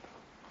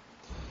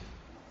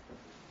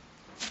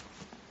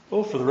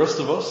Well, for the rest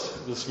of us,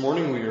 this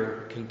morning we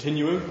are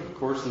continuing, of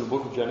course, in the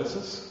book of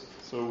Genesis.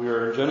 So we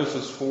are in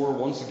Genesis 4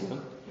 once again.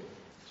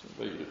 So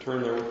I invite you to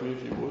turn there with me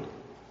if you would.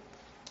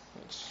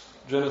 That's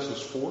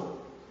Genesis 4.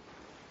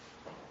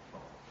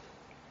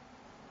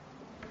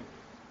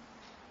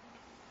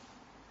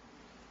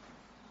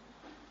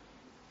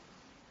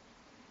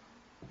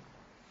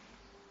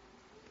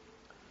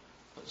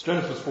 It's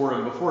Genesis 4,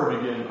 and before I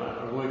begin,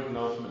 I would like an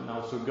announcement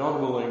now. So God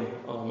willing,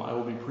 I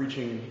will be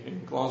preaching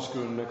in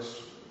Glasgow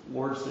next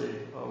Lord's Day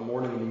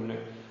morning and evening.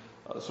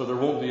 So there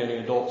won't be any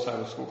adult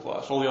Sabbath school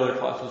class. All the other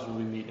classes will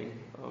be meeting.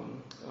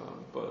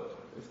 But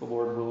if the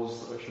Lord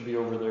wills, I should be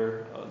over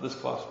there. This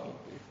class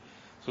won't be.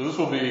 So this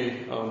will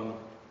be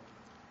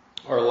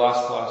our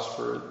last class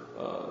for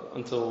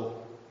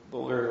until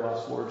the very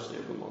last Lord's Day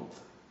of the month.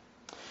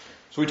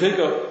 So we take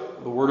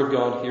up the Word of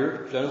God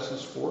here,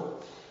 Genesis 4.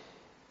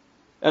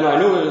 And I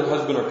know it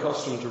has been our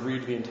custom to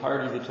read the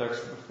entirety of the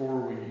text before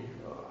we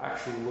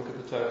actually look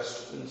at the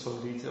text in some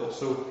detail.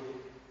 So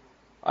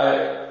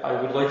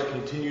I would like to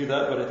continue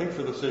that, but I think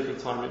for the sake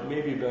of time, it may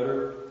be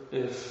better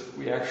if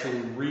we actually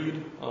read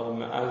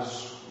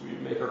as we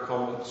make our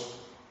comments,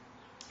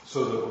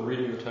 so that we're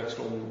reading the text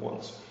only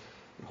once.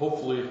 And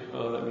hopefully,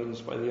 that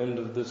means by the end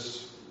of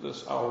this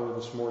hour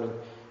this morning,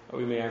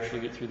 we may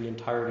actually get through the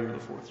entirety of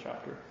the 4th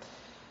chapter.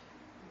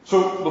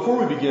 So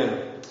before we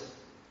begin,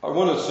 I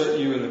want to set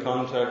you in the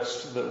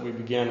context that we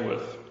began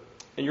with.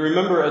 And you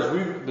remember, as we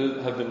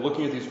have been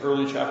looking at these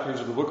early chapters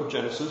of the book of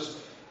Genesis,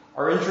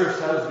 our interest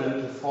has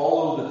been to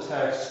follow the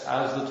text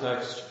as the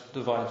text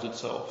divides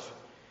itself.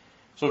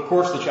 So, of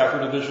course, the chapter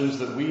divisions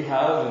that we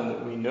have and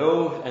that we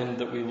know and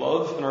that we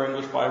love in our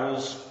English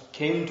Bibles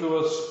came to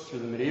us through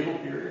the medieval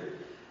period.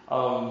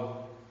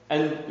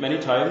 And many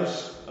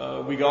times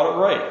we got it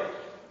right.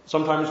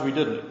 Sometimes we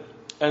didn't.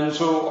 And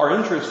so our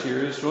interest here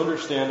is to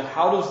understand,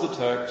 how does the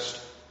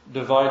text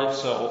divide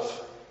itself?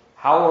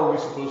 How are we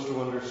supposed to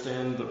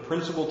understand the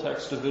principal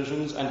text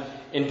divisions? And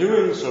in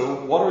doing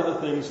so, what are the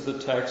things of the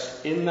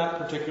text in that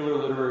particular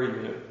literary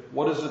unit?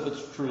 What is it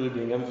that's truly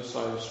being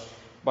emphasized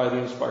by the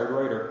inspired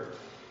writer?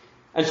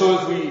 And so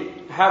as we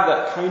have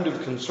that kind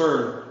of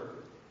concern,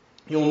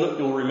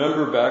 you'll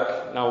remember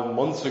back now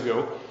months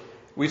ago,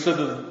 we said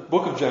that the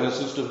book of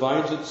Genesis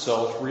divides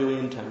itself really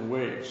in 10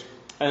 ways.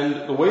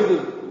 And the way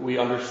that we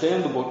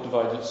understand the book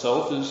divides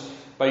itself is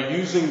by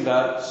using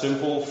that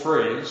simple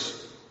phrase,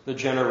 the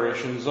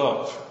generations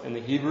of. In the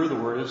Hebrew, the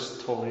word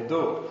is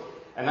toledot.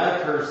 And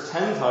that occurs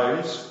 10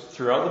 times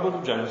throughout the book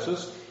of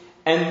Genesis.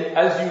 And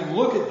as you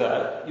look at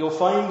that, you'll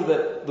find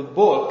that the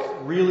book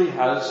really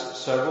has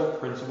several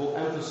principal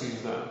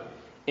emphases then.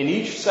 In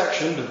each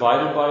section,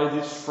 divided by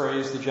this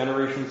phrase, the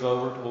generations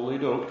of, or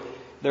toledot,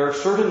 there are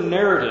certain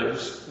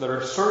narratives that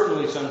are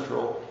certainly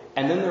central,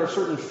 and then there are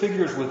certain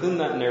figures within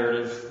that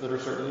narrative that are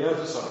certainly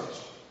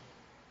emphasized.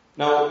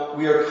 Now,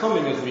 we are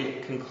coming, as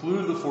we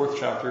conclude the 4th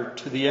chapter,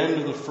 to the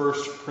end of the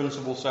first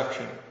principal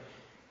section.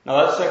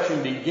 Now, that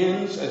section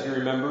begins, as you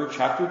remember,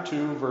 chapter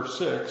 2, verse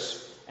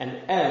 6, and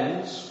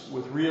ends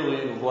with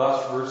really the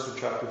last verse of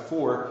chapter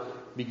 4,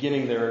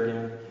 beginning there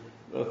again,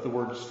 with the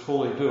words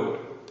toledot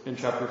in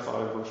chapter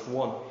 5, verse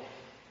 1.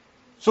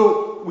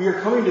 So, we are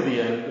coming to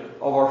the end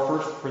of our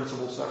first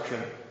principal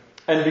section.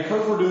 And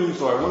because we're doing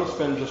so, I want to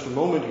spend just a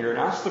moment here and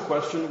ask the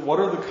question, what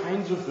are the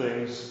kinds of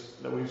things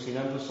that we've seen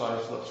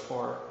emphasized thus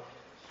far?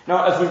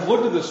 Now, as we've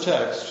looked at this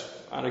text,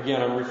 and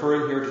again, I'm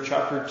referring here to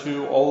chapter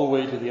 2 all the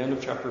way to the end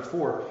of chapter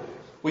 4,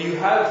 what you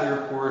have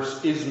here, of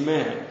course, is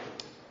man.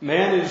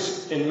 Man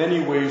is in many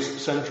ways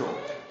central.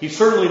 He's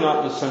certainly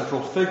not the central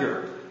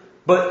figure,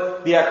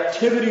 but the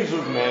activities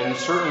of man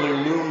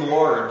certainly loom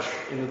large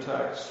in the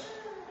text.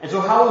 And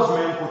so how is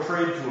man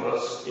portrayed to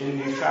us in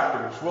these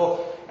chapters?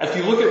 Well, as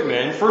you look at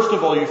man, first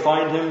of all, you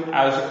find him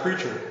as a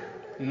creature.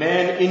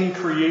 Man in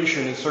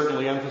creation is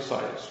certainly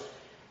emphasized.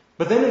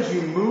 But then as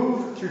you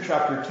move through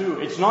chapter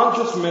 2, it's not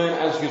just man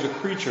as he's a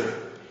creature,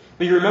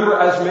 but you remember,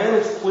 as man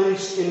is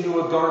placed into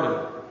a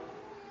garden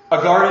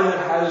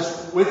that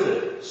has with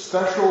it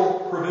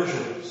special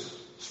provisions,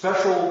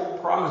 special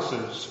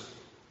promises.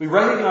 We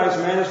recognize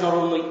man is not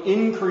only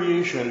in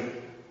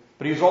creation,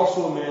 but he's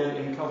also a man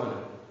in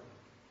covenant.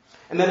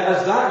 And then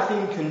as that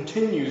theme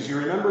continues, you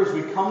remember, as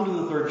we come to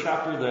the 3rd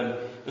chapter then,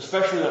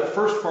 especially that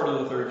first part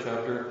of the 3rd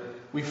chapter,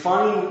 we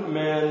find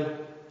man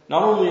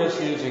not only as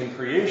he is in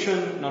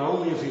creation, not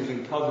only as he is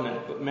in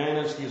covenant, but man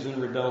as he is in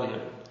rebellion.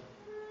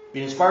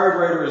 The inspired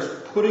writer is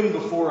putting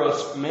before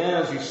us man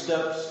as he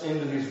steps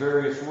into these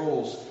various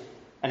roles.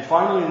 And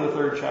finally, in the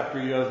 3rd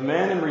chapter, you have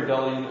man in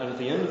rebellion, and at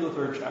the end of the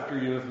 3rd chapter,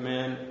 you have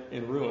man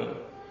in ruin.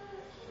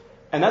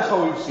 And that's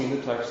how we've seen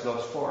the text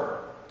thus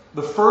far.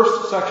 The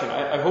first section,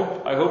 I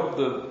hope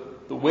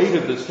the weight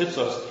of this hits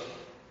us.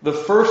 The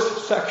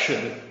first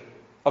section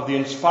of the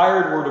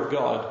inspired Word of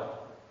God,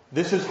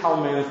 this is how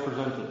man is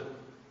presented.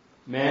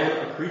 Man,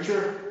 a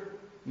creature,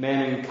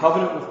 man in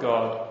covenant with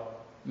God,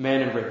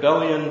 man in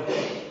rebellion,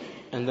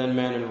 and then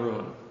man in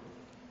ruin.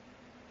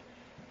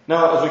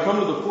 Now, as we come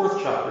to the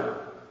 4th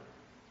chapter,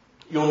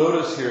 you'll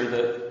notice here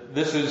that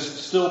this is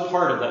still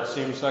part of that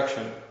same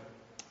section.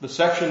 The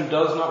section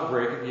does not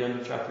break at the end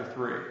of chapter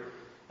 3.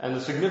 And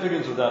the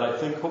significance of that, I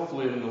think,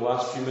 hopefully in the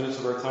last few minutes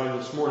of our time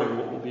this morning,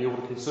 we'll be able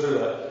to consider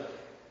that.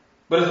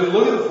 But as we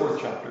look at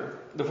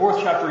the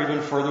fourth chapter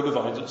even further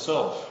divides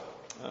itself.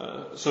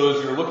 So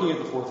as you're looking at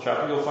the fourth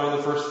chapter, you'll find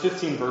the first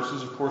 15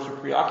 verses, of course, are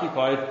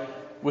preoccupied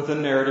with the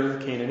narrative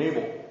of Cain and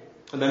Abel.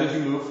 And then as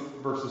you move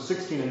verses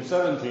 16 and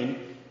 17,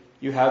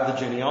 you have the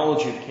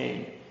genealogy of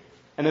Cain.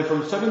 And then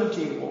from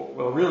 17,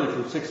 really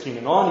from 16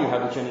 and on, you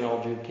have the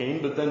genealogy of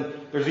Cain, but then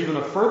there's even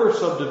a further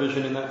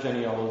subdivision in that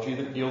genealogy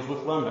that deals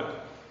with Lamech.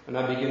 And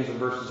that begins in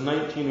verses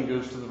 19 and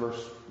goes to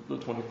the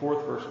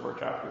 24th verse of our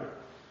chapter.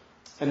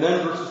 And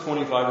then verses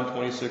 25 and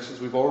 26, as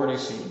we've already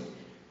seen,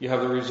 you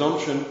have the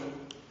resumption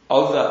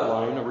of that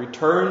line, a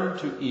return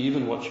to Eve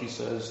and what she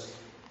says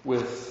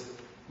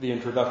with the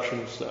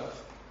introduction of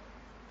Seth.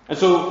 And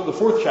so the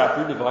fourth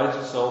chapter divides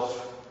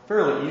itself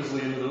fairly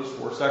easily into those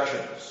four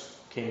sections.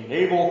 Cain and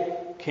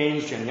Abel,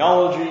 Cain's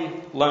genealogy,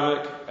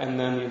 Lamech, and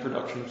then the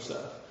introduction of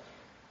Seth.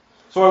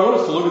 So I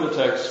want us to look at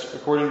the text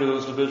according to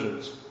those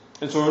divisions.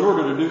 And so in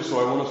order to do so,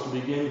 I want us to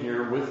begin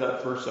here with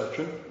that first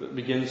section that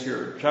begins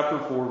here, chapter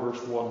 4,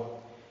 verse 1.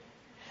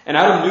 And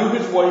Adam knew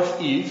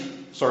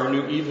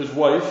Eve his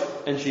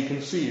wife, and she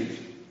conceived,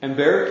 and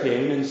bare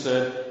Cain, and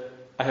said,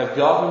 I have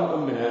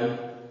gotten a man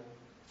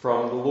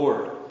from the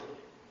Lord.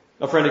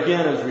 Now friend,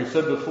 again, as we've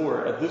said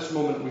before, at this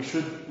moment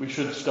we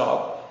should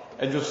stop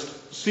and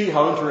just see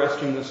how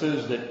interesting this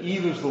is that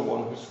Eve is the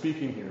one who's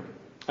speaking here.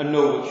 And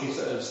know what she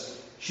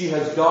says. She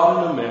has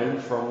gotten a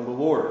man from the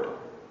Lord.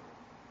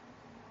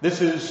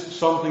 This is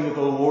something that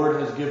the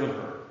Lord has given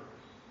her.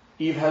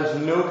 Eve has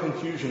no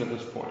confusion at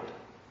this point.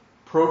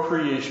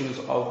 Procreation is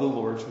of the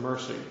Lord's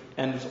mercy,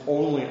 and is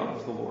only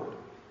of the Lord.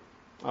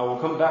 I will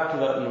come back to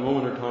that in a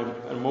moment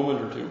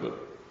or two, but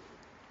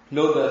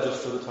note that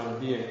just for the time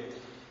being.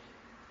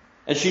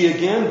 And she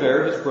again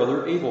bare his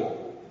brother Abel.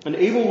 And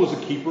Abel was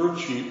a keeper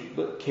of sheep,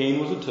 but Cain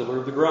was a tiller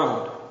of the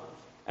ground.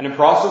 And in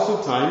process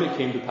of time it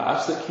came to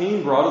pass that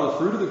Cain brought of the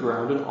fruit of the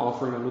ground an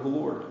offering unto the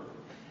Lord.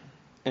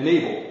 And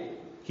Abel,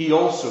 he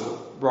also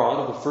brought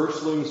of the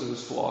firstlings of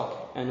his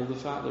flock and of the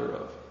fat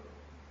thereof.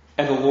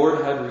 And the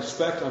Lord had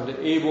respect unto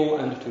Abel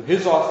and to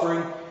his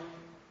offering,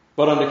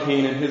 but unto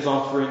Cain and his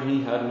offering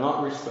he had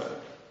not respect.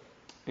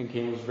 And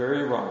Cain was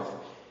very wroth,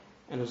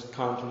 and his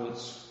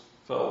countenance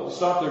fell. We'll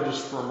stop there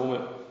just for a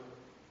moment.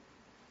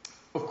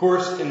 Of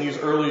course, in these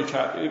early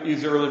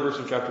verses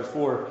of chapter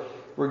 4,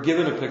 we're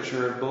given a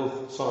picture of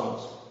both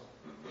sons.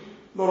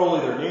 Not only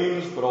their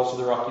names, but also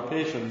their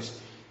occupations.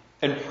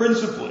 And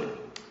principally,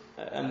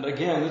 and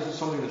again, this is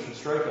something that should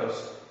strike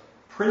us,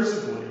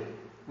 principally,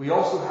 we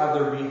also have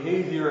their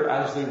behavior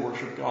as they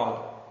worship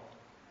God.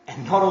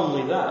 And not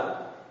only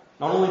that,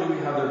 not only do we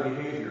have their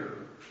behavior,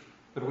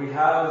 but we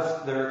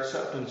have their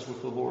acceptance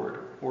with the Lord,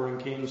 or in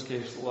Cain's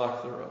case, the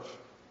lack thereof.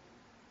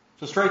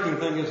 It's a striking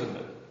thing, isn't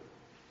it?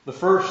 The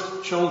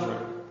first children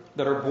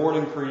that are born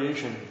in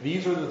creation,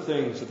 these are the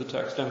things that the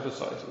text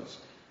emphasizes.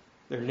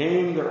 Their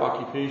name, their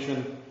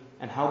occupation,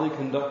 and how they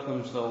conduct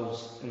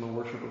themselves in the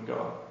worship of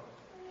God.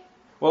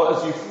 Well,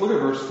 as you look at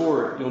verse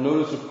 4, you'll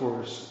notice, of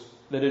course,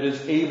 that it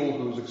is Abel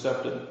who is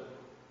accepted.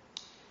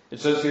 It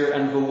says here,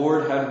 and the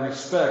Lord had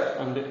respect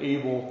unto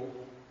Abel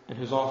and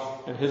his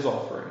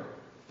offering.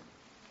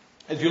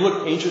 As you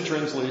look at ancient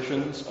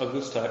translations of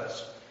this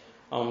text,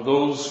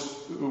 those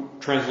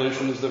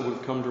translations that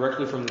would come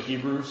directly from the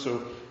Hebrew,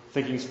 so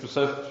thinking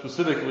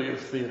specifically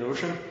of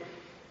Theodotion,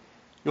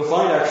 you'll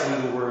find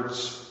actually the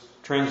words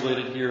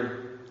translated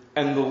here,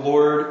 and the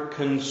Lord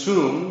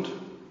consumed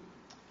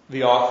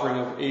the offering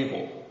of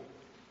Abel.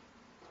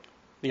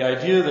 The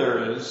idea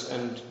there is,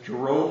 and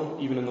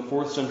Jerome, even in the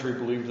 4th century,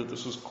 believed that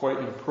this was quite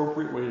an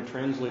appropriate way to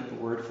translate the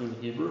word from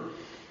the Hebrew.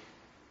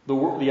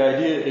 The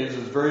idea is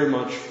very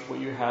much what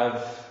you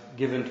have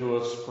given to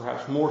us,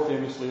 perhaps more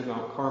famously at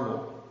Mount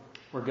Carmel,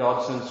 where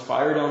God sends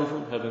fire down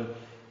from heaven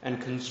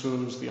and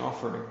consumes the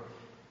offering.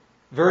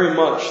 Very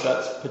much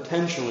that's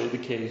potentially the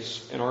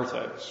case in our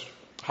text.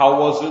 How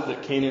was it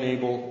that Cain and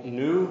Abel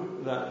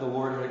knew that the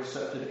Lord had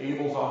accepted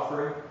Abel's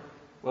offering?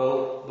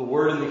 Well, the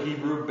word in the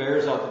Hebrew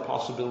bears out the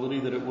possibility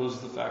that it was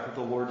the fact that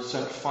the Lord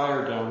sent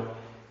fire down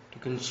to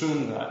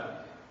consume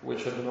that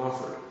which had been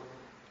offered.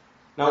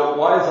 Now,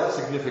 why is that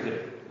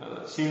significant?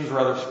 That seems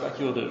rather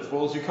speculative.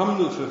 Well, as you come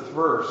to the 5th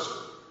verse,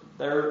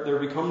 there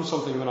becomes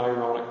something of an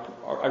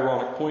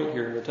ironic point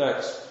here in the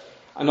text.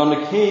 And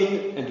unto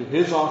Cain and to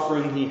his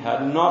offering he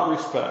had not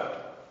respect.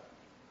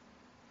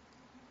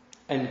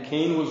 And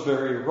Cain was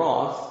very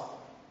wroth,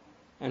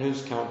 and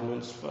his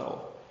countenance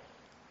fell.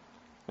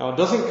 Now, it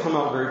doesn't come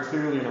out very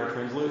clearly in our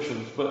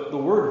translations, but the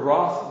word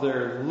wrath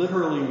there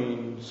literally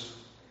means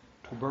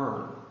to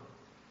burn.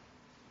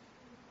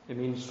 It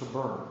means to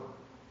burn.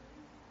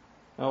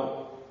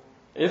 Now,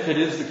 if it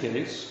is the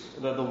case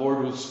that the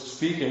Lord was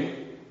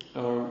speaking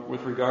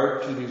with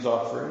regard to these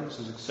offerings,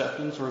 his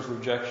acceptance or his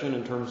rejection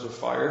in terms of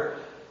fire,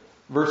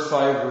 verse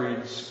 5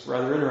 reads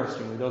rather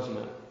interestingly, doesn't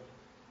it?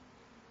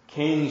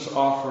 Cain's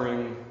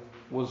offering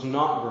was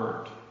not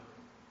burnt,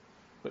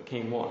 but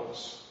Cain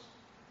was.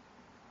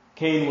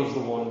 Cain was the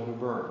one who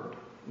burned.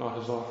 not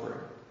his offering.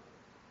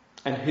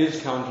 And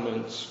his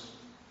countenance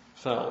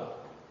fell.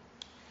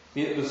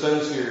 The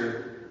sense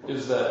here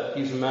is that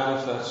he's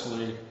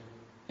manifestly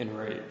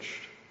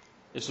enraged.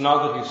 It's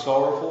not that he's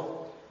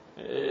sorrowful.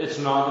 It's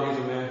not that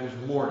he's a man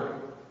who's mourning.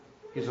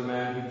 He's a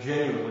man who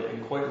genuinely,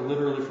 and quite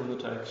literally from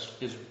the text,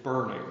 is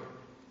burning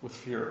with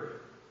fury.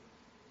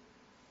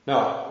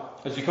 Now,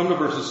 as you come to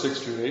verses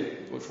 6 to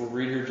 8, which we'll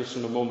read here just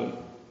in a moment,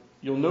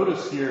 you'll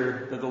notice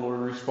here that the Lord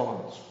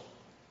responds.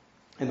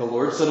 And the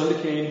Lord said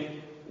unto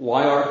Cain,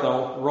 Why art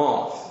thou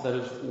wroth? That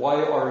is,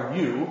 why are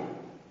you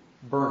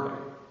burning?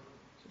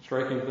 It's a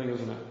striking thing,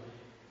 isn't it?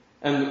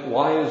 And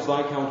why is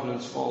thy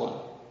countenance fallen?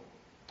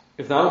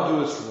 If thou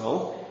doest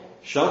well,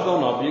 shalt thou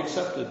not be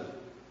accepted.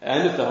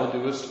 And if thou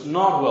doest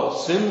not well,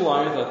 sin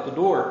lieth at the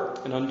door,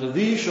 and unto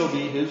thee shall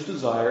be his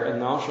desire,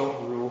 and thou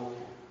shalt rule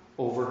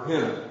over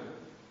him.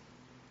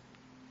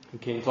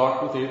 And Cain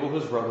talked with Abel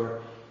his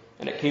brother,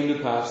 and it came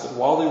to pass that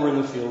while they were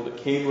in the field, that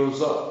Cain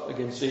rose up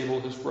against Abel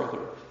his brother,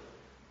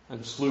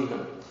 and slew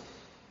him.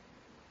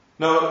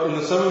 Now, in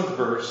the 7th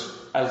verse,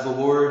 as the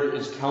Lord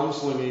is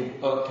counseling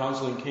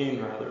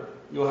Cain,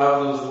 you'll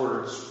have those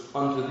words,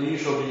 Unto thee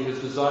shall be his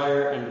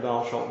desire, and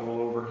thou shalt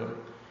rule over him.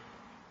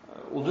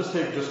 We'll just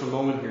take just a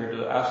moment here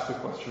to ask the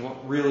question,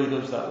 what really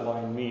does that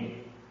line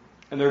mean?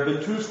 And there have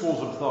been two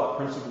schools of thought,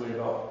 principally,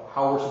 about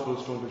how we're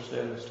supposed to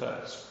understand this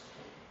text.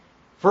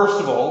 First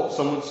of all,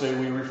 some would say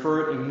we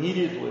refer it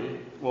immediately,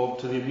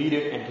 to the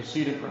immediate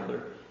antecedent,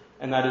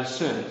 and that is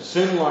sin.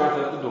 Sin lieth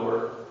at the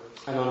door,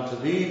 and unto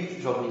thee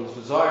shall be his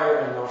desire,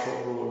 and thou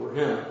shalt rule over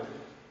him.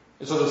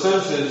 And so the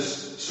sense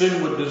is,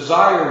 sin would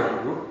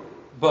desire you,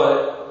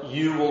 but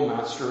you will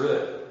master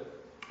it.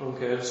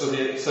 Okay, so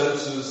the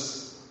sense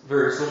is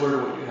very similar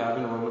to what you have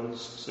in Romans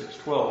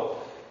 6:12.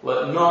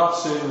 Let not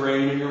sin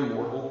reign in your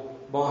mortal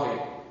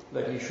body,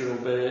 that ye should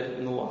obey it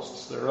in the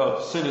lusts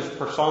thereof. Sin is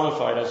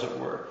personified, as it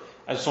were,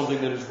 as something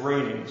that is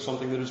reigning,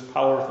 something that is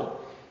powerful.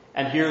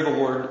 And here the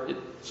Lord,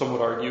 some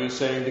would argue, is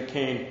saying to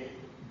Cain,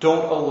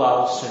 don't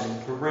allow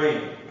sin to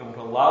reign. Don't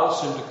allow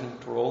sin to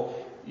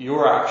control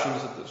your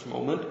actions at this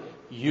moment.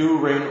 You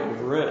reign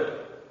over it.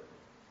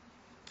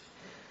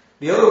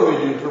 The other way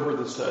to interpret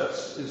this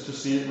text is to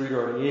see it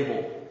regarding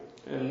Abel.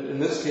 And in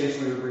this case,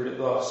 we would read it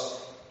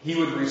thus. He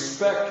would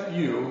respect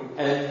you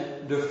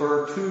and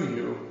defer to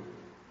you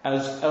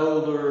as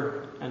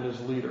elder and as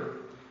leader.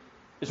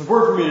 It's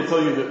important for me to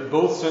tell you that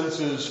both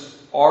senses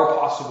are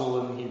possible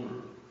in the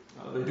Hebrew.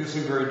 They do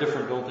seem very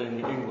different, don't they,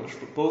 in the English,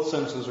 but both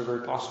senses are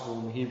very possible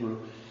in the Hebrew.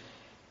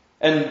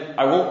 And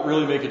I won't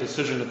really make a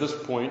decision at this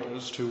point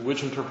as to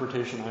which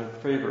interpretation I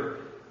favor.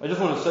 I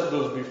just want to set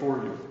those before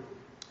you.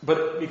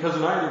 But because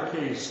in either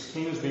case,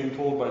 Cain is being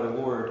told by the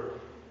Lord,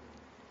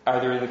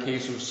 either in the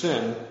case of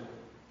sin,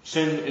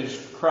 sin is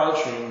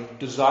crouching,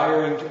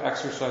 desiring to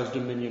exercise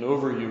dominion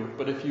over you,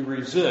 but if you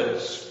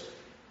resist,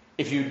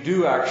 if you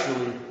do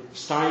actually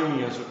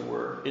stymie, as it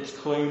were, its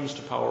claims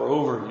to power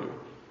over you,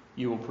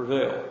 you will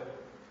prevail.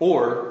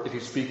 Or, if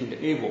he's speaking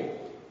to Abel,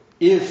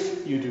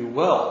 if you do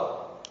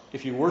well,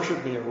 if you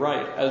worship me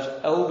aright, as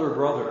elder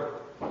brother,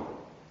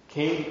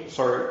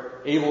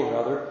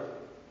 Abel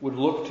would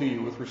look to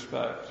you with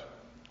respect,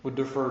 would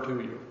defer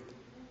to you.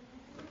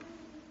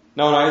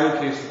 Now, in either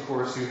case, of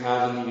course, you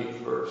have in the 8th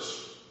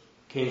verse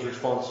Cain's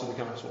response to the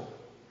counsel.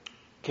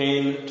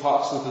 Cain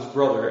talks with his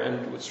brother,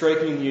 and what's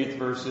striking in the 8th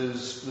verse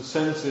is the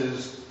sense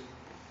is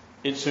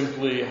it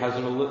simply has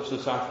an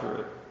ellipsis after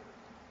it.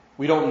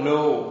 We don't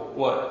know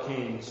what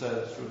Cain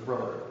says to his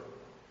brother.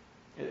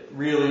 It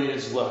really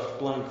is left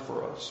blank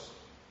for us.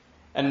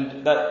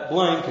 And that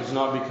blank is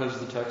not because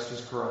the text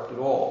is corrupt at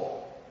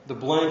all. The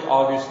blank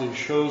obviously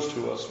shows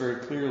to us very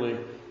clearly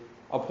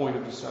a point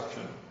of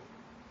deception.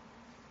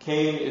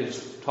 Cain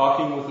is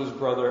talking with his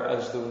brother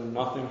as though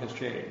nothing has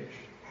changed.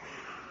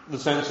 The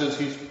sense is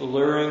he's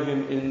luring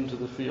him into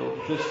the field,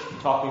 just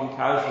talking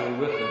casually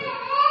with him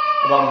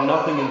about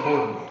nothing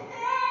important.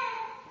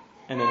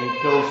 And then he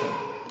kills him.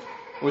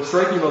 What's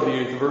striking about the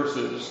 8th verse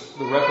is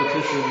the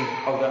repetition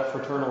of that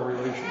fraternal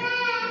relation.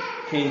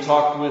 Cain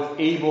talked with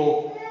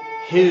Abel,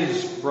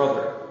 his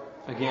brother.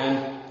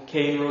 Again,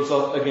 Cain rose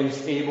up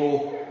against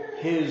Abel,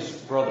 his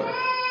brother.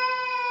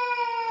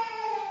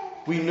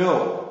 We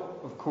know,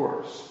 of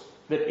course,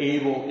 that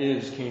Abel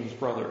is Cain's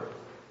brother.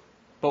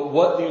 But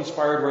what the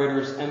inspired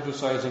writer is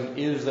emphasizing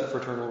is that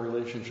fraternal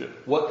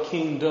relationship. What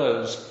Cain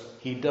does,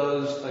 he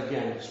does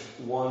against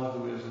one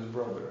who is his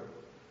brother.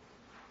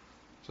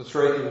 It's a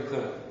striking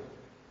thing.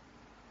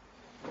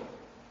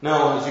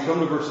 Now, as you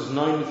come to verses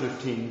 9 to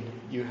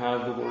 15, you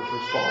have the Lord's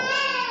response.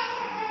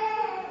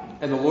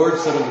 And the Lord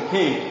said unto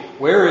Cain,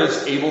 Where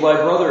is Abel thy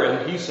brother?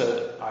 And he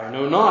said, I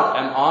know not.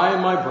 Am I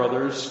my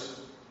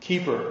brother's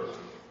keeper?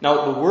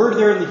 Now, the word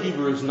there in the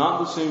Hebrew is not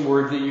the same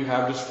word that you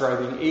have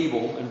describing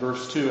Abel in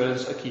verse 2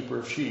 as a keeper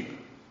of sheep.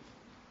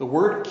 The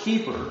word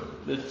keeper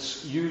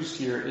that's used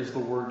here is the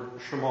word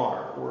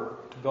shamar, or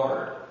to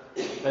guard.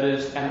 That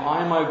is, am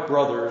I my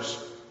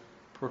brother's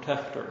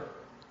protector?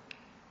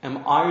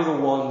 Am I the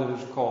one that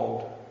is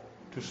called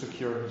to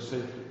secure his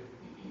safety?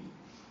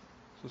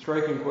 It's a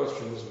striking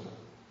question, isn't it?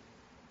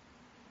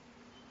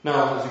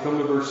 Now, as you come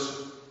to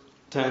verse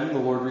 10, the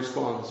Lord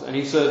responds, and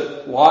he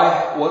said,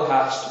 Why, what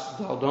hast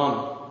thou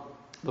done?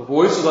 The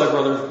voice of thy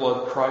brother's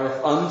blood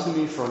crieth unto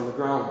me from the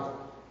ground.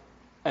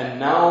 And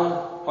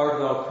now art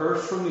thou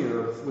cursed from the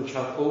earth, which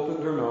hath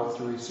opened her mouth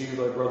to receive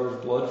thy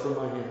brother's blood from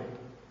thy hand.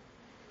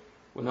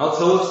 When thou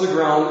tillest the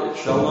ground, it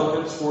shall not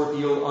henceforth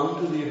yield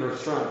unto thee her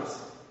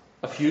strength.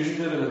 A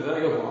fugitive and a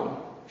vagabond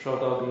shalt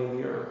thou be in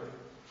the earth.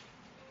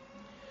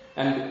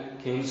 And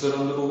Cain said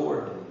unto the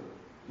Lord,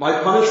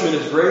 My punishment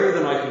is greater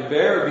than I can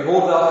bear.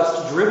 Behold, thou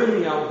hast driven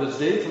me out this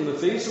day from the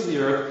face of the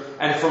earth,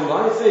 and from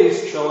thy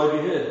face shall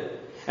I be hid.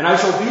 And I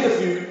shall be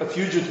a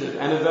fugitive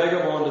and a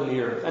vagabond in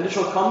the earth. And it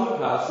shall come to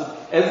pass that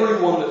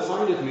every one that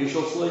findeth me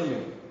shall slay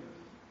me.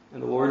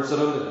 And the Lord said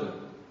unto him,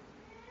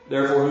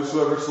 Therefore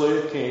whosoever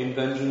slayeth Cain,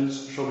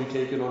 vengeance shall be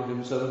taken on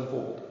him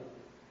sevenfold.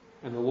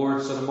 And the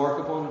Lord set a mark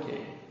upon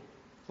Cain,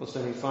 lest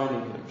any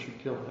finding him should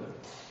kill him.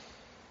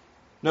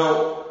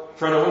 Now,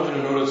 friend, I want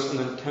you to notice in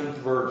the 10th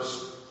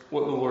verse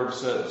what the Lord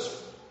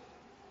says.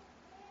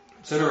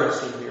 It's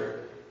interesting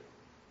here.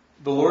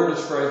 The Lord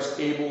describes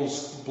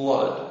Abel's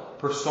blood,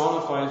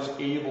 personifies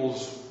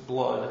Abel's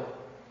blood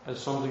as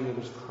something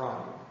that is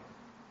crying.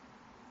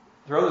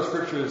 Throughout the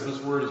scriptures, this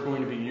word is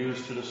going to be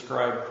used to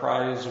describe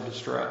cries of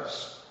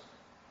distress,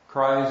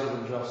 cries of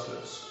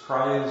injustice,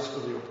 cries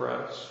of the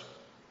oppressed.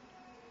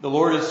 The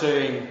Lord is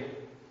saying,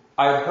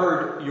 I've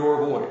heard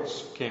your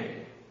voice,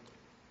 Cain,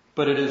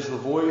 but it is the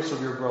voice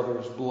of your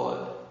brother's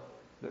blood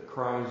that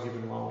cries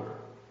even louder.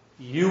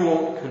 You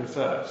won't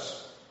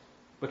confess,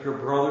 but your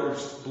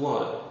brother's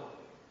blood,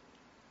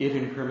 it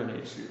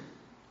incriminates you.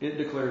 It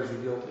declares you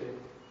guilty.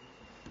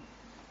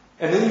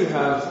 And then you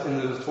have, in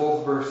the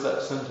 12th verse,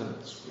 that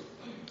sentence.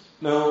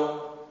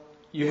 Now,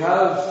 you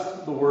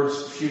have the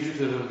words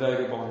fugitive and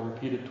vagabond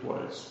repeated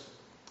twice.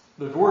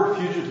 The word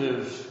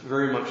fugitive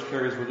very much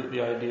carries with it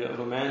the idea of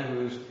a man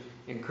who is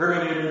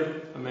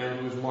incriminated, a man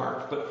who is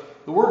marked.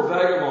 But the word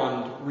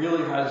vagabond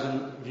really has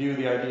in view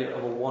the idea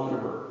of a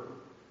wanderer,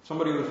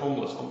 somebody who is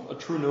homeless, a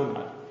true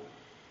nomad.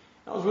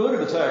 Now, as we look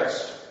at the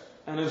text,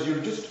 and as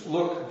you just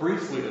look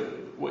briefly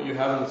at what you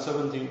have in the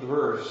 17th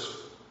verse,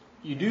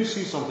 you do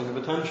see something of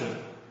attention.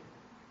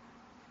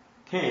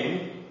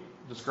 Cain,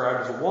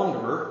 described as a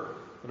wanderer,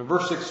 but in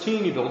verse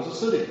 16 he builds a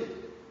city.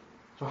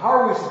 So how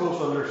are we supposed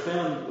to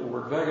understand the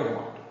word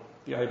vagabond,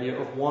 the idea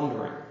of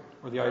wandering,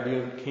 or the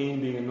idea of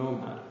Cain being a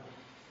nomad?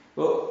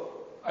 Well,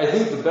 I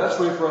think the best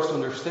way for us to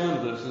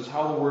understand this is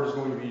how the word is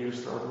going to be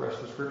used throughout the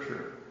rest of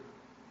Scripture.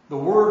 The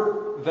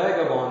word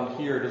vagabond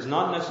here does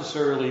not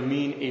necessarily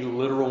mean a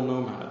literal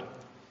nomad.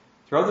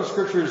 Throughout the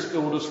Scriptures, it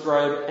will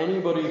describe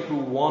anybody who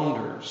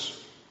wanders,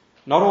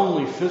 not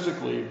only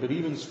physically, but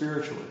even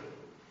spiritually.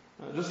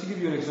 Just to give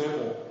you an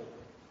example,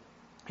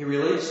 he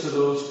relates to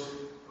those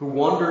who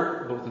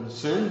wander both in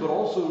sin, but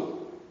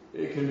also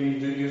it can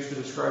be used to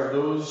describe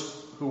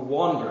those who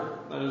wander.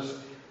 That is,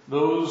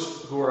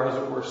 those who are, as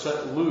it were,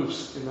 set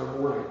loose in their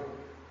wandering.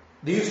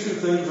 These two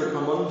things are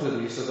come unto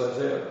thee, says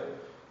Isaiah.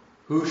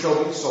 Who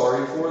shall be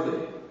sorry for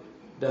thee?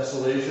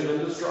 Desolation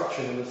and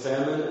destruction, and the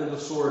famine and the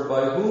sword.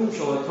 By whom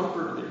shall I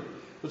comfort thee?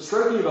 What's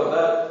striking about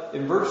that,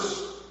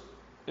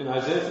 in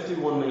Isaiah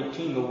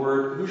 51:19, the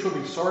word, who shall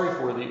be sorry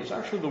for thee, is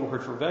actually the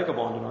word for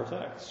vagabond in our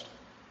text.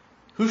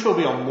 Who shall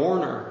be a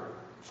mourner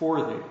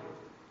for thee?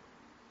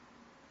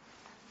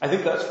 I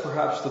think that's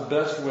perhaps the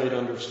best way to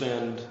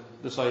understand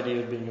this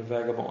idea of being a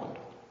vagabond,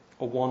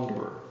 a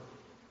wanderer.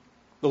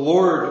 The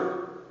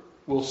Lord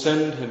will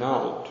send him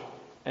out,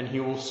 and he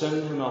will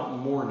send him out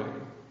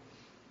mourning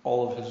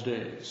all of his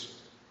days.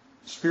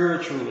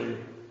 Spiritually,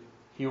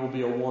 he will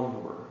be a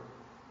wanderer.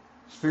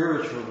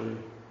 Spiritually,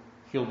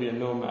 he'll be a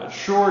nomad.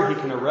 Sure, he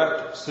can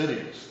erect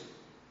cities.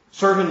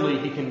 Certainly,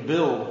 he can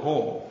build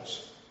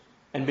homes.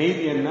 And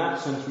maybe in that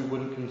sense, we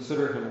wouldn't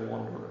consider him a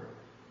wanderer.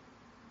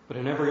 But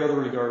in every other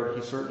regard,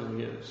 he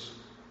certainly is.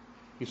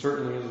 He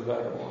certainly is a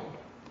vagabond.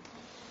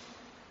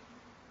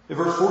 In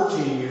verse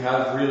 14, you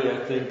have really,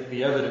 I think,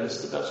 the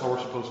evidence that that's how we're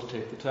supposed to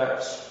take the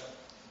text.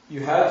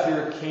 You have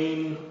here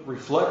Cain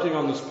reflecting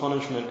on this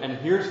punishment, and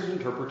here's his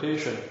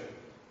interpretation.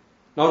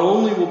 Not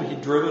only will he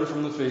be driven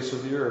from the face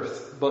of the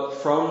earth, but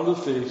from the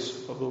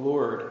face of the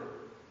Lord.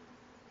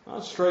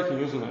 That's striking,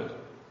 isn't it?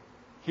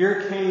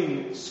 Here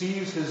Cain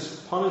sees his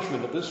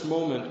punishment at this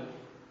moment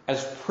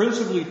as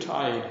principally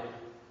tied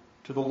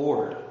to the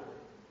Lord.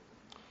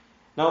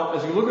 Now,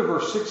 as you look at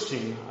verse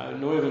 16, I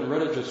know I haven't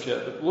read it just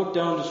yet, but look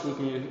down just with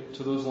me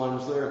to those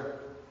lines there.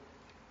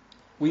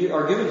 We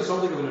are given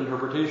something of an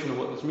interpretation of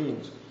what this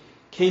means.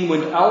 Cain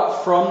went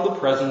out from the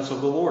presence of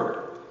the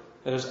Lord.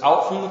 That is,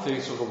 out from the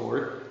face of the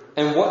Lord.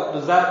 And what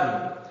does that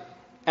mean?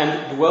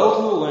 And dwelt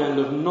in the land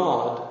of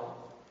Nod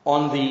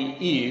on the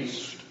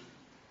east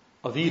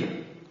of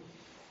Eden.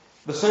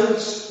 The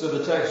sense that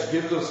the text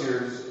gives us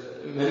here is,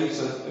 in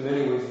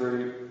many ways,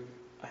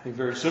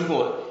 very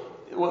simple.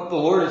 What the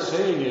Lord is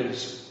saying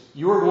is,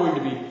 you are going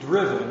to be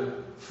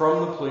driven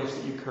from the place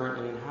that you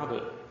currently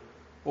inhabit.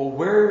 Well,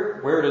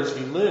 where does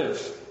he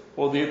live?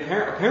 Well,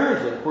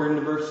 apparently, according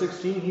to verse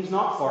 16, he's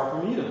not far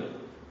from Eden.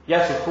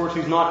 Yes, of course,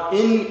 he's not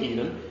in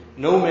Eden,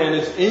 No man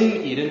is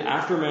in Eden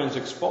after man's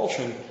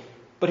expulsion,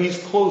 but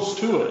he's close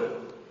to it.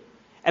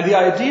 And the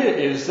idea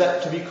is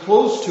that to be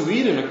close to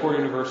Eden,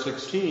 according to verse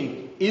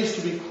 16, is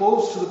to be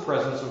close to the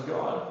presence of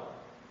God.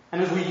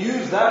 And as we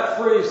use that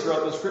phrase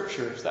throughout the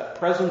Scriptures, that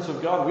presence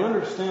of God, we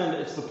understand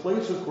it's the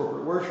place of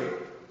corporate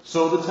worship.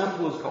 So the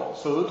temple is called.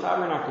 So the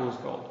tabernacle is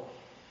called.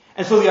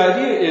 And so the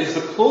idea is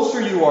the closer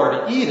you are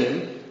to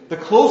Eden, the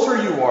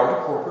closer you are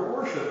to corporate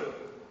worship.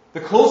 The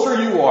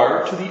closer you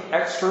are to the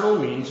external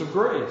means of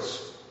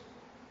grace.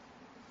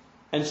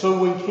 And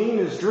so when Cain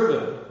is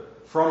driven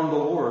from the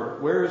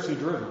Lord, where is he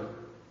driven?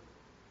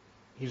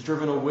 He's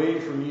driven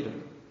away from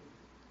Eden.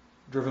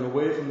 Driven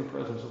away from the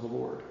presence of the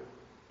Lord.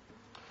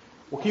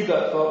 We'll keep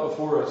that thought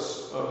before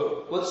us,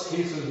 but let's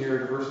hasten here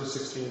to verses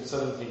 16 and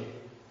 17.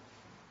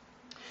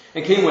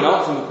 And Cain went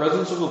out from the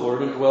presence of the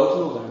Lord and dwelt in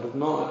the land of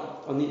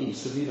Nod, on the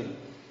east of Eden.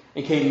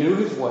 And Cain knew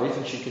his wife,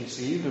 and she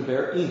conceived and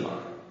bare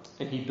Enoch.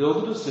 And he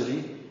builded a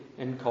city,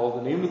 and called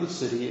the name of the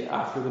city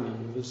after the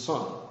name of his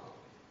son,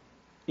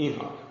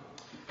 Enoch.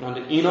 And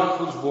unto Enoch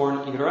was born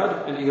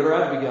Irad, and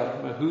Irad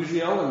begat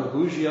Mehujael, and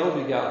Mehujael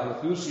begat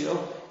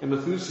Methusael, and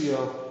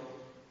Methusael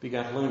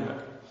begat Lamech.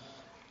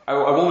 I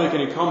won't make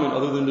any comment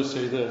other than to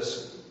say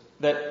this,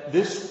 that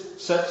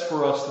this sets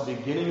for us the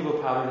beginning of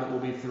a pattern that will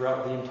be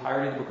throughout the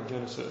entirety of the book of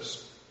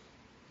Genesis.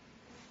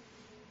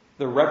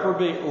 The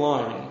reprobate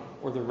line,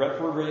 or the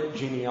reprobate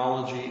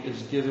genealogy,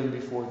 is given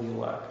before the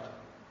elect.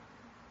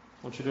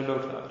 I want you to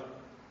note that.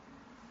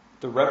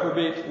 The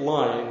reprobate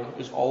line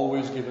is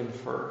always given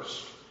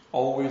first.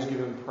 Always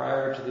given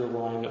prior to the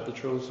line of the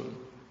chosen,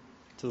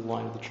 to the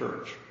line of the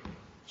church.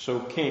 So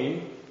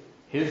Cain,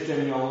 his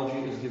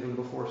genealogy is given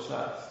before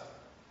Seth.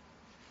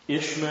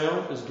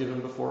 Ishmael is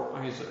given before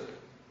Isaac.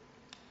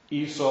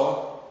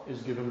 Esau is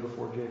given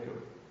before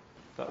Jacob.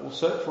 That will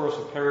set for us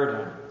a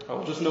paradigm.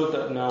 I'll just note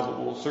that now, but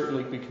we'll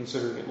certainly be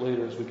considering it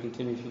later as we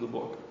continue through the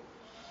book.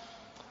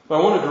 But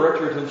I want to direct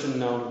your attention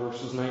now to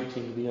verses 19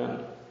 to the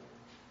end.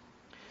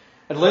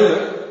 And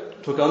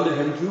Lamech took unto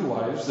him 2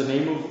 wives. The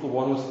name of the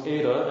one was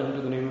Adah,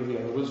 and the name of the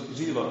other was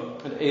Zillah.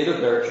 And Adah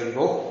bare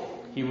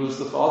Jubal. He was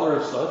the father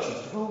of such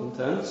as dwell in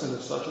tents, and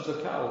of such as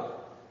a cow.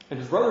 And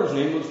his brother's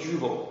name was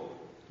Jubal.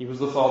 He was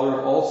the father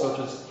of all such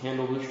as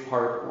handle the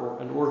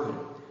harp and organ.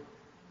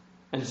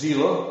 And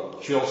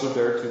Zillah, she also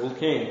bare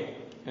Tubal-Cain,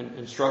 and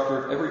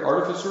instructor of every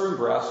artificer in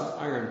brass and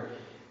iron.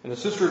 And the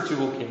sister of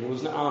Tubal-Cain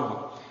was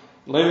Naamah.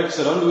 Lamech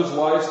said unto his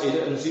wives,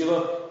 Adah and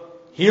Zillah,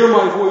 Hear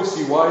my voice,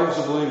 ye wives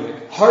of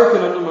Lamech.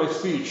 Hearken unto my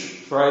speech,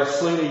 for I have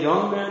slain a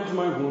young man to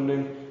my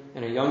wounding,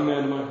 and a young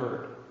man to my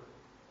hurt.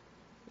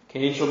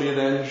 Cain shall be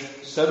avenged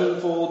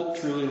 7-fold,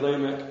 truly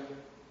Lamech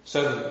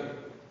 70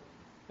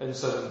 and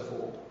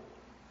 7-fold.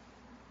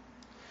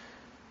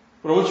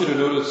 What I want you to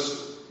notice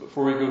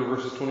before we go to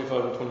verses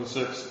 25 and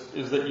 26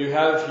 is that you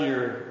have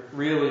here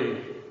really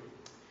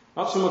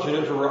not so much an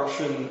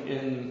interruption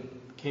in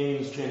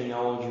Cain's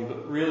genealogy,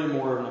 but really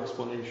more of an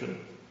explanation.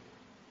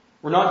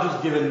 We're not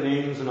just given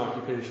names and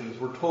occupations.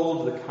 We're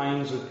told the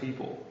kinds of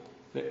people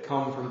that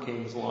come from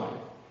Cain's line.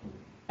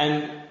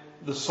 And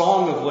the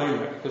Song of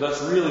Lamech, because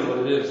that's really what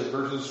it is, in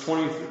verses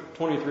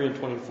 23 and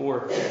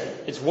 24,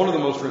 it's one of the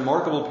most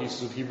remarkable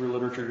pieces of Hebrew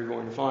literature you're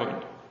going to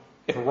find.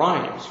 It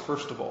rhymes,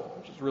 first of all,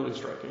 which is really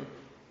striking.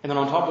 And then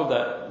on top of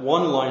that,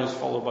 one line is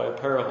followed by a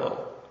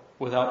parallel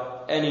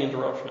without any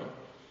interruption.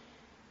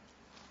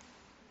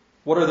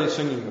 What are they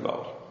singing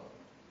about?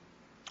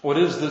 What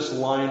is this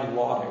line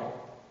lauding?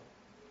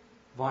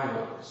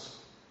 Violence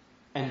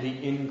and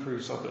the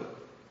increase of it.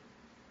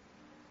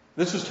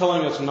 This is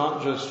telling us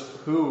not just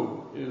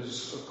who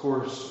is, of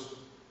course,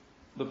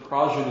 the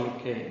progeny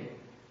of Cain.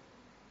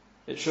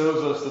 It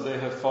shows us that they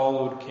have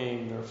followed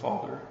Cain, their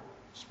father,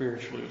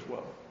 spiritually as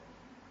well.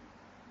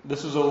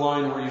 This is a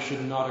line where you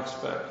should not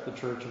expect the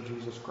Church of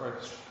Jesus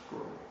Christ to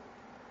grow.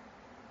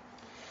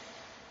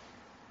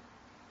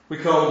 We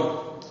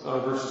come,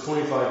 verses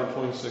 25 and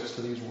 26,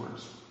 to these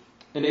words.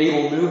 And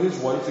Abel knew his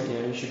wife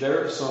again, and she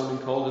bare a son,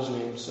 and called his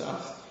name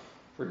Seth.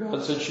 For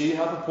God said, She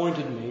hath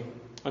appointed me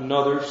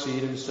another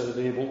seed instead of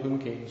Abel, whom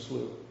Cain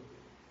slew.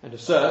 And to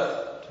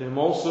Seth, to him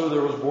also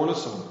there was born a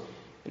son,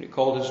 and he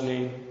called his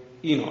name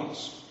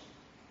Enos.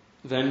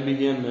 Then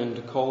began men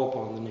to call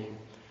upon the name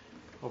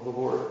of the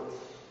Lord.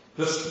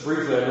 Just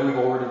briefly, I know we've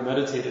already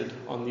meditated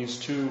on these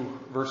 2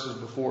 verses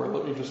before.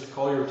 Let me just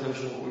call your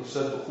attention to what we've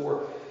said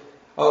before.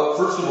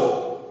 First of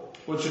all,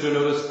 I want you to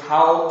notice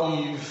how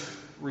Eve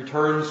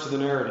returns to the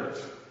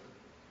narrative.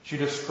 She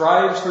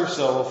describes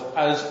herself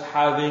as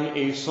having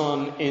a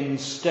son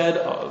instead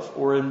of,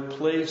 or in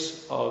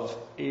place of,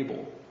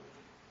 Abel.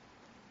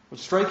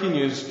 What's striking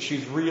is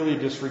she's really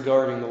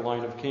disregarding the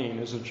line of Cain,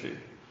 isn't she?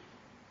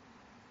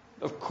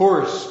 Of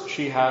course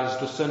she has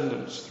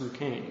descendants through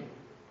Cain,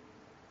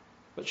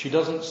 but she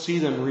doesn't see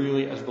them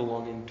really as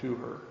belonging to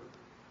her.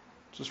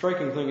 It's a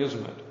striking thing,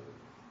 isn't it?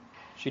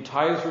 She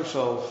ties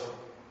herself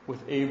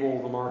with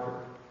Abel the martyr.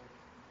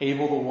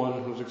 Abel the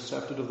one who was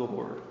accepted of the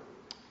Lord,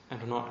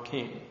 and not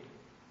Cain,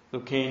 though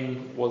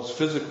Cain was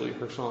physically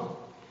her son.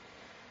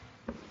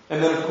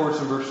 And then, of course,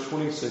 in verse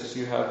 26,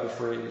 you have the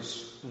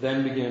phrase,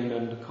 "Then began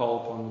men to call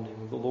upon the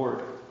name of the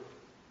Lord."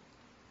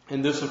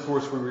 And this, of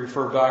course, we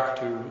refer back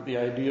to the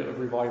idea of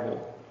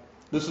revival.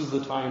 This is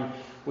the time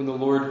when the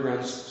Lord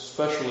grants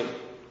specially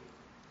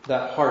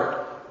that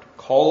heart to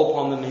call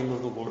upon the name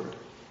of the Lord,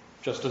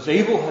 just as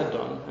Abel had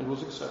done and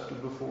was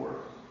accepted before.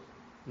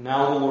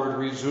 Now the Lord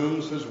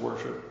resumes his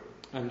worship,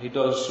 and he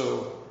does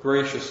so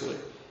graciously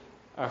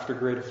after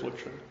great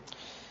affliction.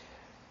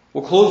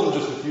 We'll close with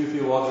just a few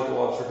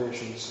theological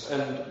observations.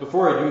 And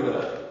before I do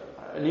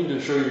that, I need to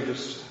show you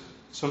just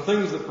some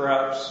things that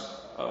perhaps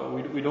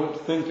we don't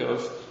think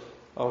of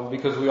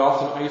because we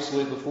often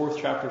isolate the fourth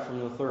chapter from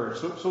the third.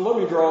 So let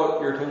me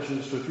draw your attention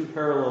just to a few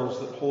parallels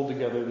that hold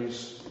together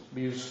this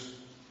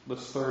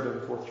third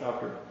and fourth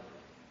chapter.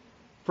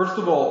 First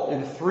of all,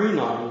 in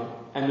 3:9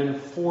 and in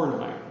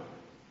 4:9,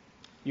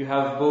 you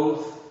have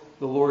both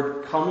the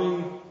Lord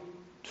coming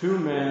to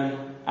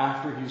man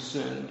after he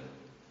sinned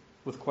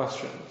with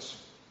questions.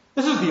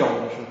 This is the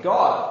omniscient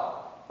God.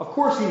 Of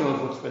course he knows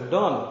what's been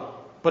done.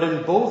 But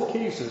in both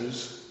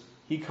cases,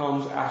 he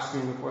comes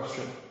asking the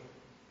question.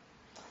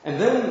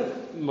 And then,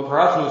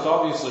 perhaps most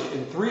obviously,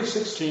 in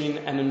 3:16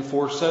 and in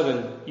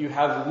 4:7, you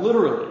have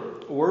literally,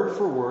 word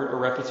for word, a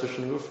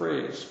repetition of a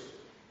phrase.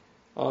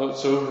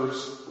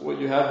 What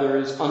you have there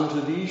is,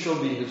 "Unto thee shall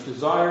be his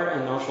desire,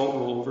 and thou shalt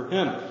rule over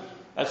him."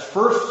 That's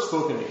first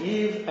spoken to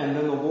Eve, and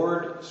then the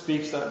Lord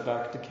speaks that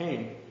back to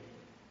Cain.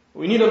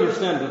 We need to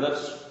understand that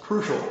that's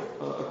crucial.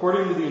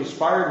 According to the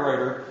inspired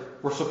writer,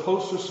 we're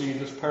supposed to see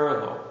this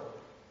parallel.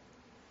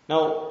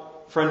 Now,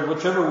 friend,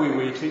 whichever way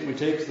we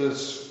take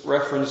this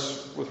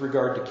reference with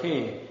regard to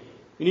Cain,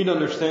 you need to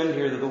understand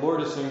here that the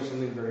Lord is saying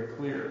something very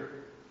clear.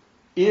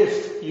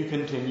 If you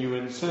continue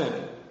in sin,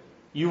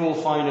 you will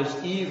find,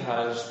 as Eve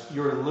has,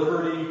 your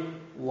liberty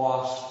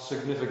lost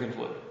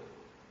significantly.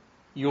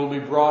 You will be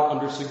brought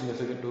under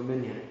significant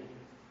dominion.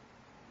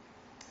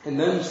 And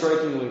then,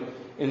 strikingly,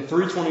 in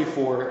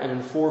 3:24 and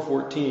in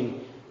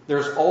 4:14,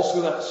 there's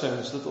also that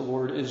sense that the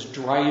Lord is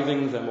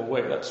driving them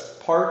away. That's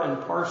part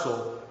and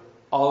parcel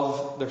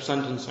of their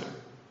sentencing.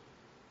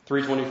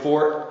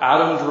 3:24,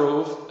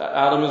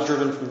 Adam is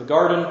driven from the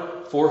garden.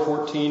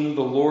 4:14,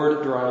 the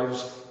Lord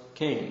drives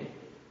Cain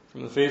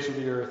from the face of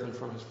the earth and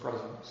from his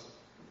presence.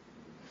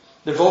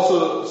 There's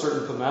also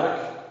certain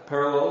thematic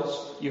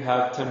parallels. You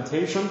have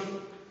temptation,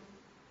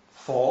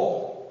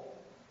 fall,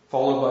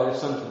 followed by a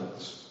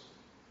sentence.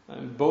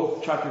 In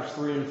both chapters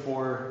 3 and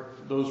 4,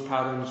 those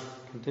patterns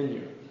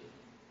continue.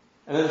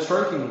 And then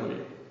strikingly,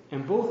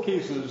 in both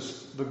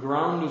cases, the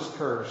ground is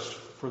cursed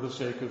for the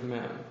sake of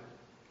man.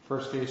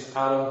 First case,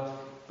 Adam,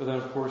 but then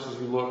of course as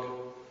we look,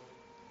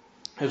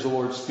 as the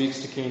Lord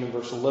speaks to Cain in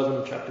verse 11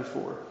 of chapter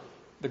 4,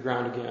 the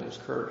ground again is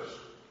cursed.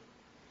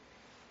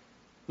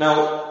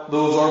 Now,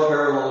 those are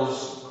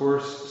parallels, of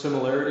course,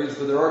 similarities,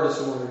 but there are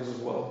dissimilarities as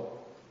well.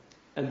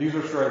 And these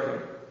are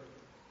striking.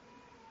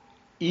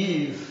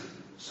 Eve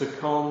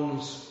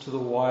succumbs to the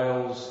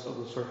wiles of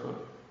the serpent.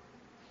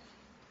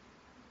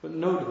 But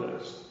note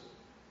this.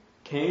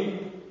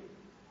 Cain,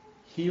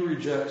 he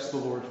rejects the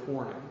Lord's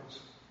warnings.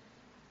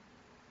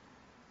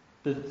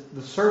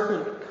 The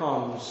serpent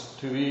comes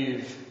to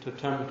Eve to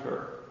tempt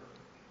her,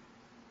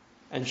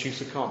 and she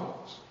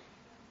succumbs.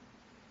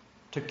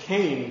 To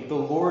Cain, the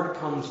Lord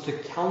comes to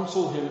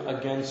counsel him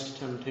against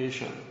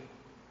temptation,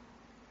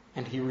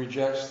 and he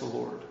rejects the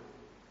Lord.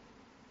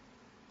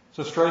 It's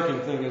a striking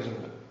thing,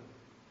 isn't it?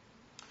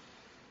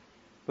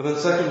 But then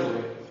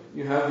secondly,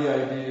 you have the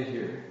idea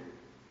here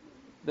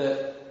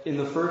that in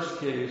the first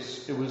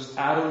case, it was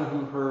Adam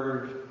who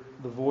heard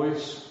the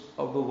voice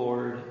of the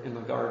Lord in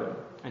the garden,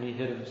 and he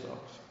hid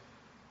himself.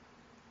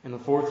 In the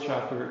fourth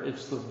chapter,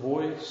 it's the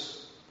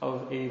voice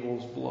of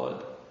Abel's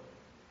blood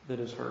that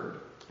is heard.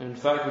 And in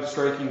fact, what's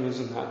striking is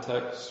in that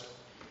text,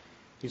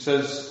 he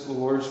says, the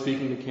Lord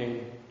speaking to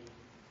Cain,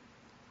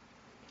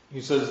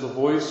 he says, "The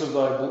voice of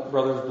thy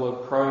brother's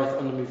blood crieth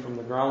unto me from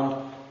the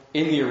ground."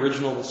 In the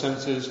original, the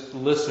sense is,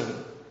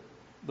 listen,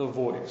 the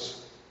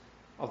voice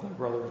of thy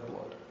brother's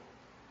blood.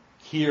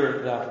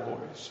 Hear that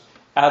voice.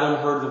 Adam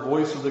heard the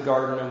voice of the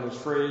garden and was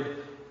afraid.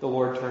 The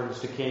Lord turns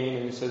to Cain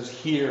and he says,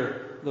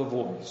 "Hear the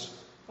voice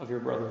of your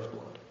brother's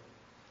blood."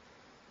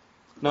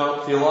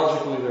 Now,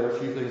 theologically, there are a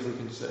few things we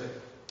can say.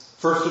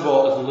 First of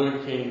all, as we look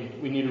at Cain,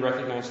 we need to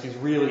recognize he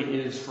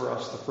really is for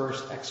us the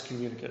first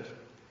excommunicate.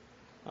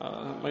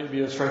 It might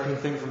be a striking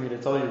thing for me to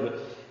tell you,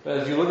 but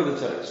as you look at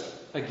the text,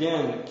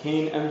 again,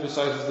 Cain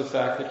emphasizes the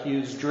fact that he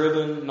is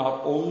driven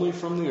not only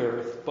from the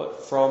earth,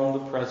 but from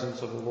the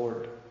presence of the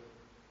Lord.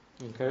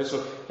 Okay,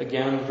 so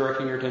again, I'm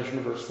directing your attention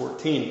to verse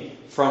 14.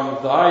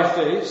 "From thy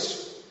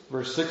face,"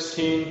 verse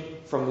 16,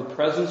 "from the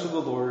presence of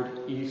the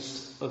Lord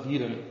east of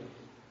Eden,"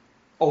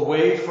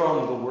 away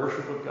from the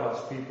worship of God's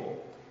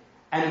people.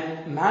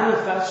 And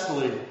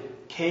manifestly,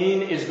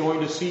 Cain is going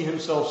to see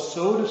himself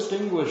so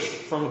distinguished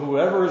from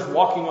whoever is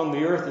walking on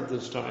the earth at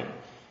this time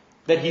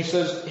that he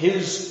says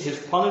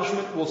his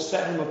punishment will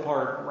set him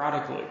apart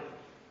radically.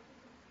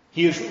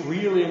 He is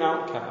really an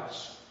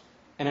outcast.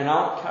 And an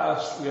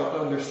outcast we ought to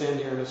understand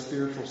here in a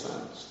spiritual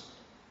sense.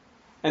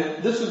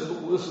 And this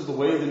is the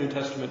way the New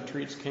Testament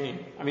treats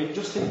Cain. I mean,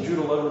 just take Jude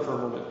 11 for a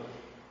moment.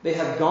 They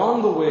have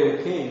gone the way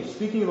of Cain.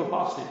 Speaking of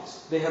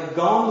apostates, they have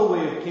gone the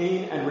way of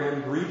Cain and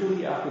ran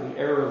greedily after the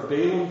error of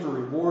Balaam for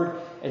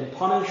reward and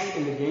punished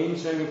in the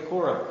gainsaying of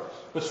Korah.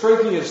 What's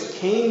striking is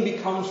Cain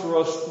becomes for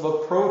us the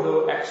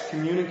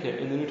proto-excommunicate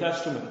in the New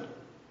Testament.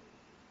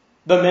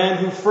 The man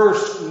who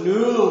first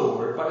knew the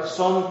Lord by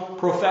some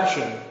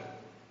profession,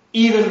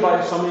 even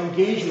by some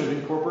engagement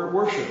in corporate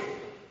worship.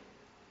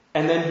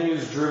 And then he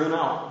is driven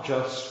out,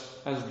 just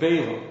as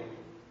Balaam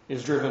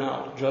is driven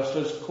out, just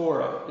as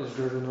Korah is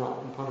driven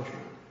out in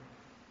punishment.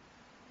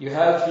 You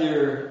have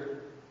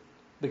here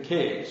the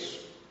case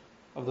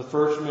of the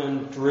first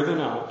men driven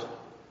out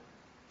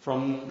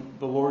from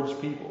the Lord's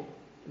people,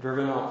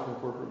 driven out from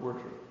corporate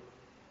worship.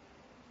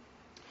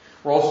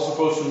 We're also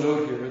supposed to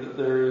note here that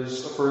there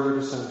is a further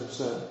descent of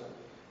sin.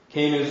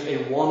 Cain is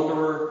a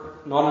wanderer,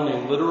 not in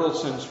a literal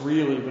sense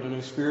really, but in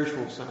a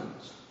spiritual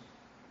sense.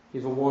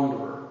 He's a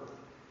wanderer.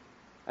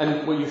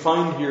 And what you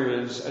find here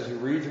is, as you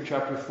read through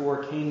chapter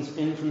 4, Cain's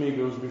infamy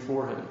goes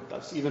before him.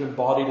 That's even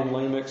embodied in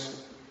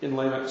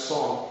Lamech's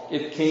song.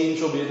 If Cain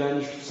shall be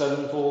avenged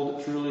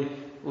sevenfold, truly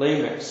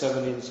Lamech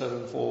 70 and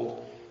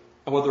sevenfold.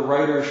 And what the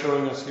writer is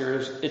showing us here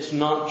is, it's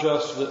not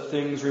just that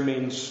things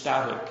remain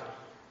static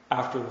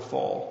after the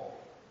fall.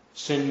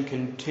 Sin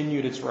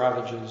continued its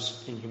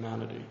ravages in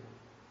humanity. And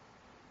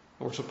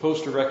we're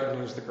supposed to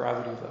recognize the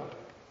gravity of that.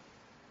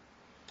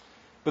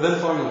 But then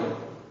finally,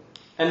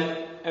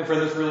 and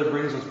friend, this really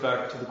brings us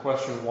back to the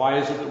question, why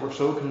is it that we're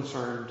so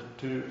concerned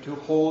to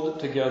hold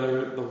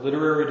together the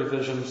literary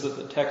divisions that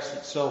the text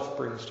itself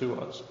brings to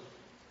us?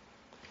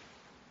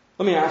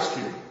 Let me ask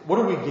you, what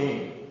do we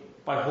gain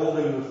by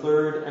holding the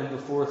third and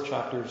the fourth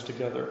chapters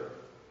together?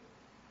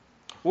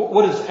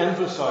 What is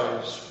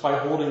emphasized by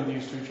holding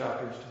these two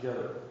chapters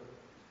together?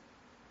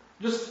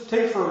 Just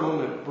take for a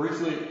moment,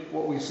 briefly,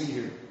 what we see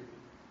here.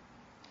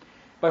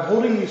 By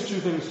holding these two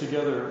things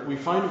together, we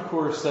find, of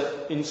course,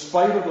 that in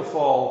spite of the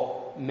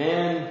fall,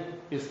 man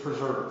is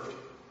preserved.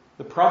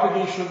 The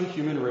propagation of the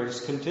human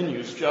race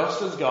continues,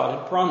 just as God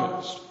had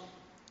promised.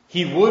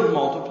 He would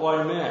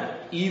multiply man,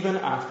 even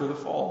after the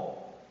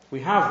fall.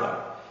 We have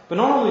that. But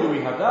not only do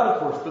we have that, of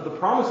course, but the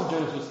promise of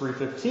Genesis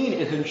 3:15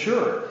 is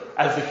ensured.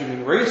 As the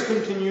human race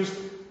continues,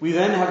 we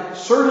then have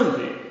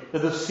certainty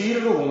that the seed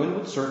of the woman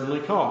would certainly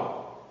come.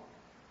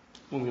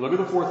 When we look at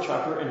the fourth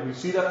chapter and we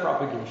see that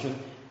propagation,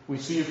 we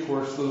see, of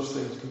course, those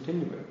things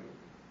continuing.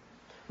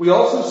 We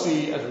also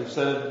see, as we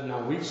said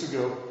now weeks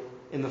ago,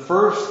 in the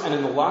first and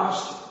in the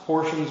last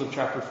portions of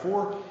chapter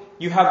 4,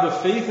 you have the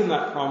faith in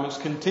that promise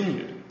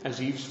continued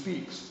as Eve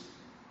speaks.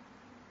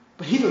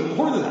 But even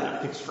more than that, I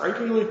think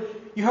strikingly,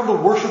 you have the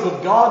worship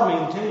of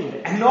God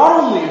maintained. And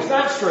not only is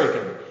that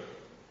striking,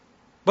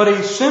 but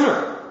a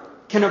sinner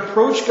can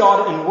approach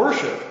God in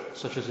worship,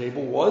 such as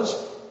Abel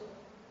was,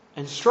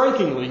 and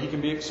strikingly, he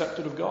can be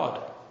accepted of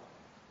God.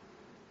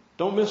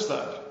 Don't miss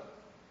that.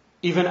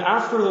 Even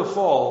after the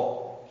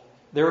fall,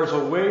 there is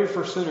a way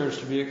for sinners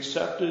to be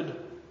accepted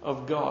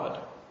of God,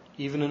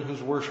 even in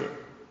his worship.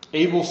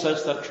 Abel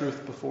sets that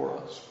truth before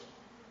us.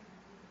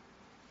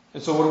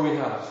 And so what do we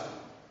have?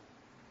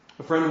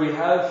 A friend, we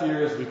have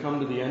here, as we come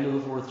to the end of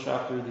the fourth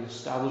chapter, the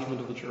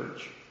establishment of the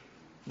church.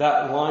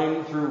 That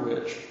line through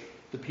which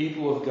the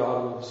people of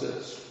God will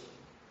exist.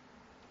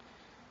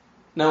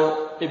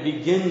 Now, it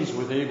begins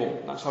with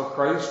Abel. That's how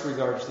Christ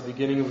regards the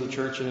beginning of the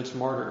church and its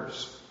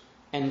martyrs.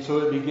 And so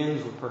it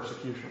begins with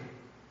persecution.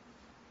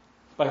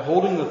 By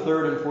holding the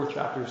third and fourth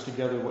chapters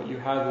together, what you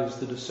have is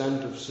the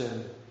descent of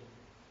sin.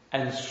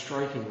 And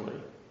strikingly,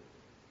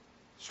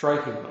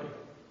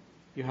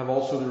 you have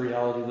also the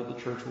reality that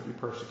the church will be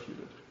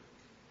persecuted.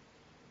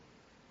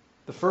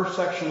 The first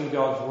section of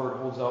God's Word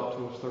holds out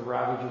to us the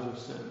ravages of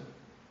sin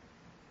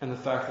and the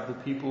fact that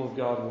the people of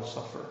God will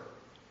suffer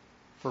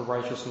for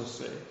righteousness'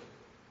 sake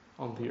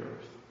on the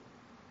earth.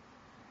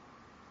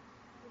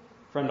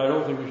 Friend, I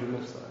don't think we should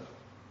miss that.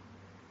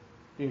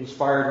 The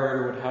inspired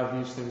writer would have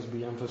these things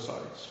be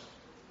emphasized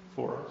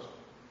for us.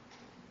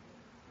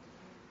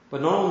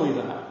 But not only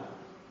that,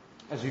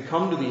 as you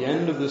come to the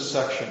end of this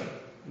section,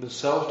 the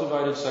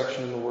self-divided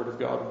section in the Word of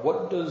God,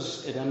 what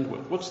does it end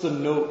with? What's the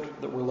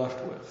note that we're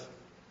left with?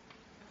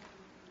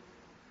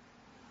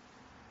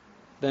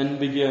 Then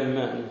began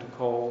men to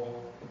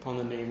call upon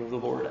the name of the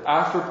Lord.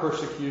 After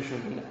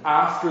persecution and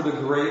after the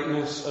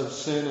greatness of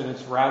sin and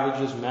its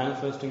ravages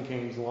manifest in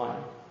Cain's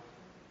line,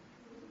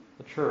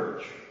 the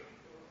church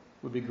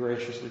would be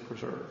graciously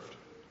preserved.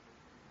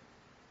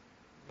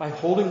 By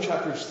holding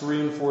chapters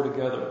 3 and 4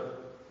 together,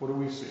 what do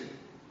we see?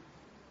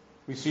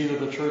 We see that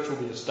the church will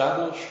be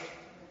established.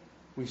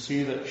 We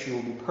see that she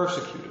will be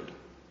persecuted.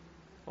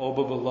 Oh,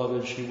 but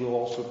beloved, she will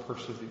also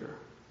persevere.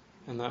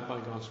 And that by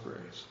God's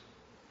grace.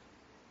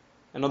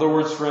 In other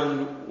words,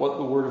 friend, what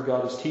the Word of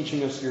God is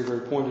teaching us here very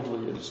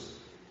pointedly is,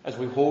 as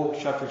we hold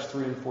chapters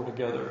 3 and 4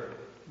 together,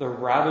 the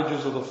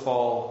ravages of the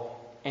fall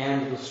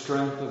and the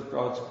strength of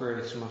God's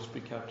grace must be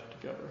kept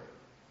together.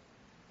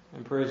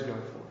 And praise God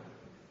for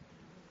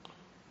it.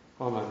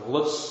 Amen.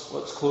 Well,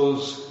 let's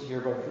close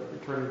here by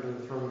returning to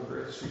the throne of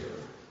grace together.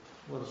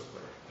 Let us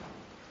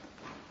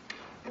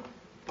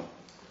pray.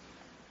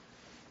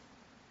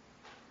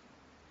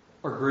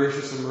 Our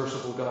gracious and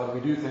merciful God,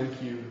 we do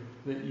thank you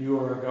that you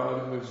are a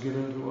God who has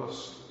given to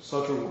us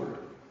such a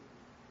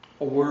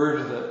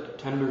word that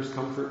tenders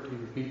comfort to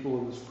your people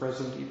in this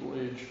present evil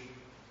age,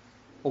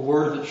 a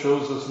word that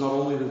shows us not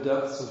only the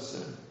depths of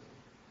sin,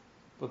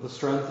 but the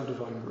strength of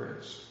divine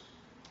grace.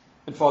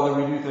 And Father,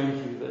 we do thank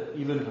you that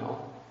even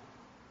now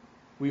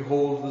we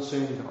hold the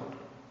same God.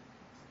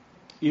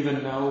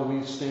 Even now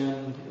we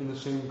stand in the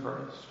same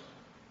Christ,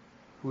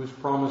 who has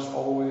promised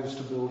always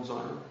to build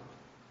Zion.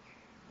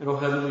 And oh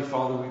Heavenly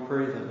Father, we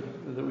pray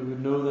then that we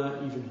would know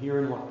that even here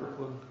in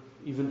Lochbrooklyn,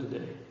 even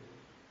today.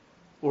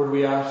 Lord,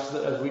 we ask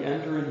that as we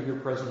enter into your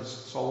presence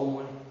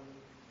solemnly,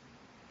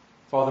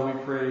 Father, we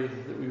pray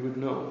that we would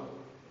know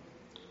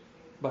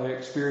by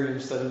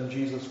experience that in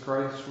Jesus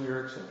Christ we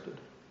are accepted.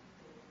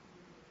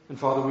 And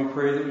Father, we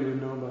pray that we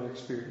would know by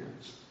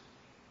experience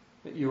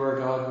that you are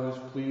God who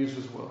is pleased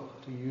as well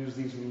to use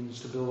these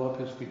means to build up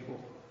his people,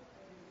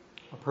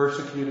 a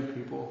persecuted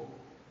people,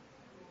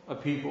 a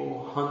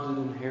people hunted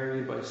and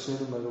harried by sin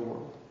and by the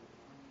world,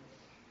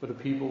 but a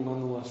people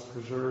nonetheless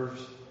preserved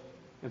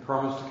and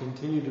promised to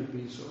continue to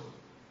be so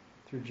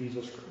through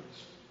Jesus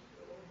Christ.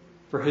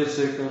 For his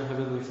sake then,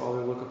 Heavenly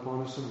Father, look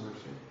upon us in mercy.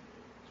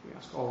 As we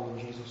ask all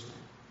in Jesus'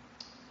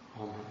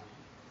 name. Amen.